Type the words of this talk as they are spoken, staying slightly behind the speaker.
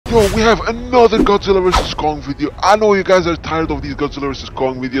Yo, we have another Godzilla vs Kong video. I know you guys are tired of these Godzilla vs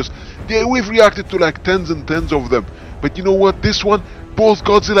Kong videos. Yeah, we've reacted to like tens and tens of them. But you know what? This one, both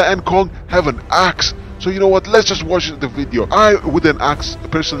Godzilla and Kong have an axe. So you know what? Let's just watch the video. I, with an axe,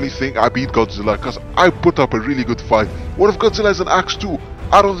 personally think I beat Godzilla because I put up a really good fight. What if Godzilla has an axe too?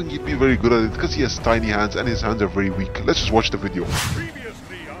 I don't think he'd be very good at it because he has tiny hands and his hands are very weak. Let's just watch the video.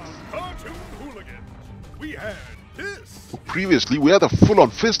 Previously on Cartoon Hooligans, we had this. Previously, we had a full-on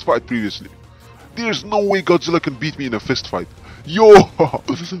fist fight previously. There's no way Godzilla can beat me in a fist fight. Yo!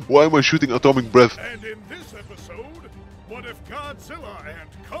 Why am I shooting atomic breath? And in this episode, what if Godzilla and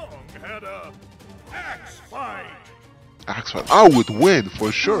Kong had a axe fight? Axe fight. I would win for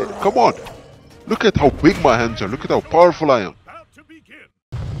sure. Come on. Look at how big my hands are. Look at how powerful I am. About to begin.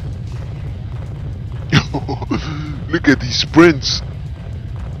 Look at these sprints.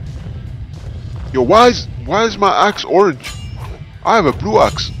 Yo, why is my axe orange? I have a blue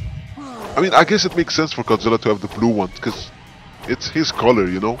axe. I mean, I guess it makes sense for Godzilla to have the blue one because it's his color,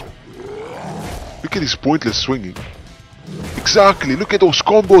 you know. Look at his pointless swinging. Exactly. Look at those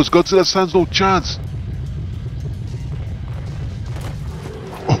combos. Godzilla stands no chance.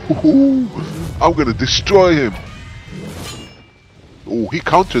 Oh, I'm gonna destroy him. Oh, he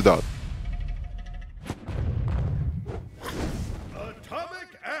countered that.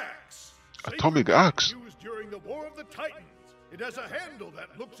 Atomic axe. Atomic axe. Used during the War of the Titans. It has a handle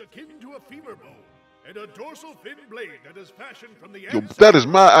that looks akin to a femur bone and a dorsal fin blade that is fashioned from the Yo, that is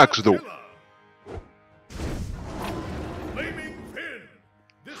my axe though. Flaming fin.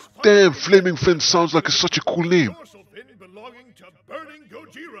 Damn, Flaming Fin sounds like such a cool name. Dorsal fin belonging to burning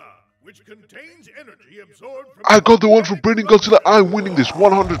Godzilla, which contains energy absorbed from I got the one from Burning Godzilla. I'm winning this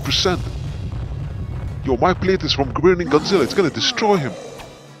 100%. Yo, my plate is from Burning Godzilla. It's gonna destroy him.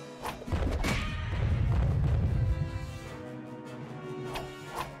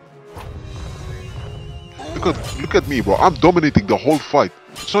 Look at me, bro. I'm dominating the whole fight.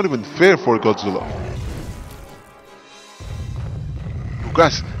 It's not even fair for Godzilla. Yo,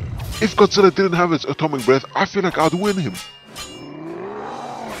 guys, if Godzilla didn't have its atomic breath, I feel like I'd win him.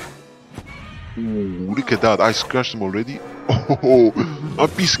 Ooh, look at that. I scratched him already. Oh, I'm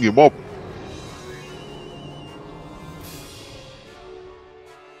piecing him up.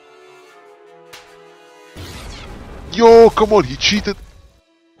 Yo, come on, he cheated.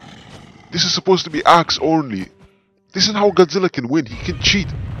 This is supposed to be axe only. This is how Godzilla can win. He can cheat.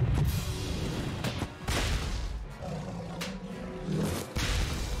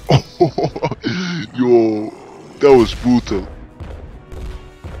 Oh, yo, that was brutal.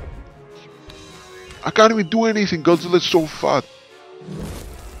 I can't even do anything. Godzilla's so fat.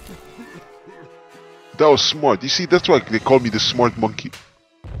 That was smart. You see, that's why they call me the smart monkey.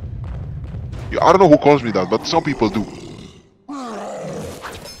 Yeah, I don't know who calls me that, but some people do.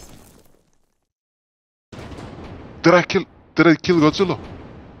 Did I kill Godzilla?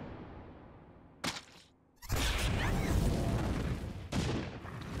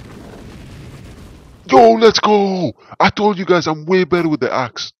 Yo, let's go! I told you guys I'm way better with the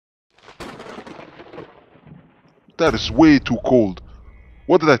axe. That is way too cold.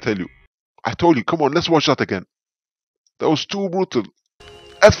 What did I tell you? I told you, come on, let's watch that again. That was too brutal.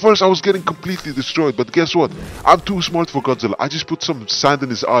 At first I was getting completely destroyed, but guess what? I'm too smart for Godzilla. I just put some sand in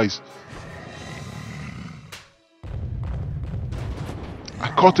his eyes. I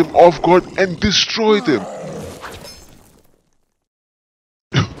caught him off guard and destroyed him.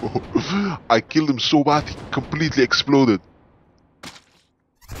 I killed him so bad he completely exploded.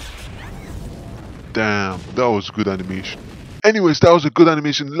 Damn, that was good animation. Anyways, that was a good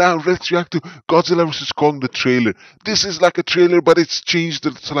animation. Now let's react to Godzilla vs Kong, the trailer. This is like a trailer, but it's changed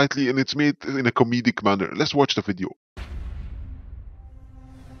slightly and it's made in a comedic manner. Let's watch the video.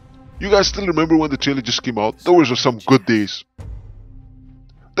 You guys still remember when the trailer just came out? Those were some good days.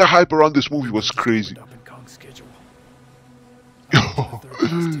 The hype around this movie was crazy.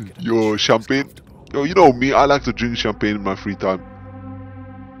 Yo, champagne. Yo, you know me, I like to drink champagne in my free time.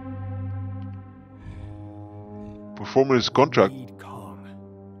 Performer's contract.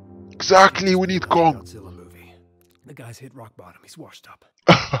 Exactly, we need Kong. The guy's hit rock bottom, he's washed up.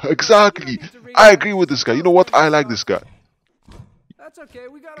 Exactly. I agree with this guy. You know what? I like this guy. That's okay,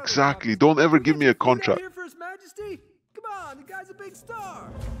 we got Exactly. Don't ever give me a contract. Here for His Majesty? Come on, the guy's a big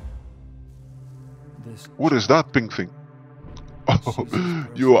star. What is that pink thing? Oh,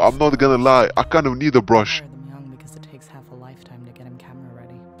 yo, I'm not gonna lie. I kind of need a brush. Hire them young because it takes half a lifetime to get him camera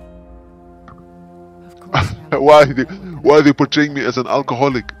ready. Of course. Why are they portraying me as an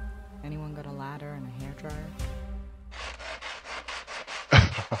alcoholic? Anyone got a ladder and a hairdryer?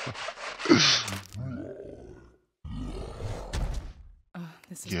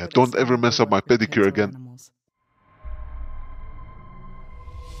 Yeah, Yeah, don't ever mess up my pedicure again.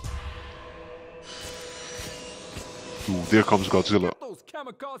 Ooh, there comes Godzilla. Get those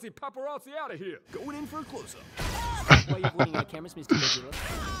kamikaze paparazzi out of here. Going in for a close-up. Why are you avoiding my cameras, Mr. Godzilla?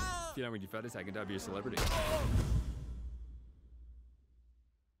 If you're not really fat, I can be a celebrity.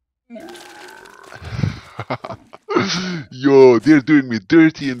 Yo, they're doing me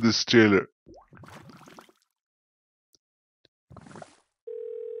dirty in this trailer.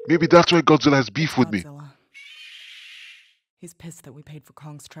 Maybe that's why Godzilla has beef with me. He's pissed that we paid for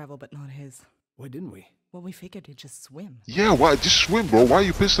Kong's travel, but not his. Why didn't we? Well, we figured he'd just swim. Yeah, why? Just swim, bro. Why are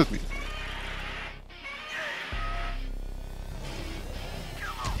you pissed at me?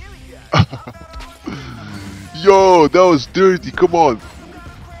 Yo, that was dirty. Come on.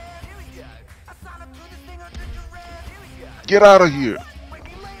 Get out of here.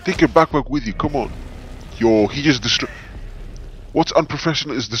 Take your backpack with you. Come on. Yo, he just destroyed. What's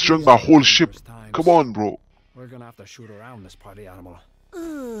unprofessional is destroying my whole ship. Come on, bro. We're gonna have to shoot around this party animal.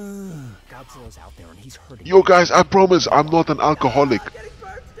 Godzilla's out there and he's hurting. Yo, guys, I promise I'm not an alcoholic.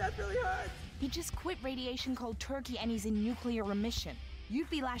 He just quit radiation cold turkey and he's in nuclear remission. You'd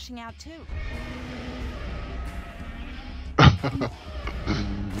be lashing out too.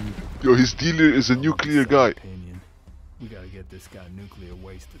 Yo, his dealer is a nuclear guy. We gotta get this guy nuclear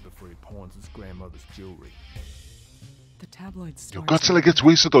wasted before he pawns his grandmother's jewelry. The tabloids. Yo, Godzilla gets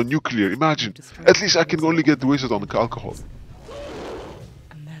wasted on nuclear. Imagine. At least I can only get wasted on alcohol.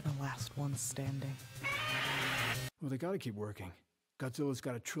 And they're the last ones standing. Well, they gotta keep working. Godzilla's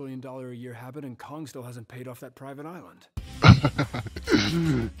got $1 trillion a year habit and Kong still hasn't paid off that private island.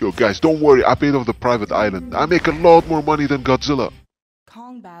 Yo, guys, don't worry. I paid off the private island. I make a lot more money than Godzilla.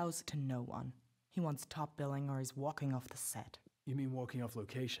 Kong bows to no one. He wants top billing or he's walking off the set. You mean walking off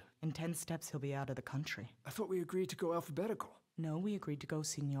location? In 10 steps, he'll be out of the country. I thought we agreed to go alphabetical. No, we agreed to go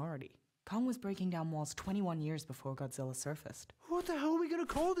seniority. Kong was breaking down walls 21 years before Godzilla surfaced. What the hell are we gonna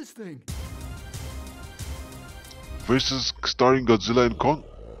call this thing? Versus starring Godzilla and Kong.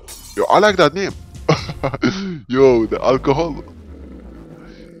 Yo, I like that name. Yo, the alcohol.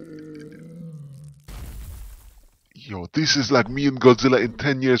 Yo, this is like me and Godzilla in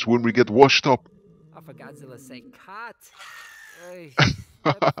 10 years when we get washed up. Oh, for Godzilla's sake, cut! Hey,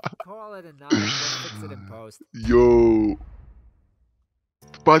 let's call it a night. We'll fix it in post. Yo.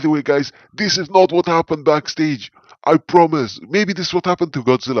 By the way, guys, this is not what happened backstage. I promise. Maybe this is what happened to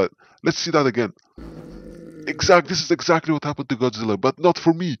Godzilla. Let's see that again. This is exactly what happened to Godzilla, but not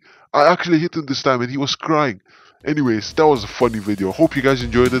for me. I actually hit him this time and he was crying. Anyways, that was a funny video. Hope you guys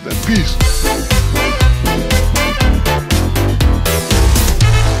enjoyed it and peace.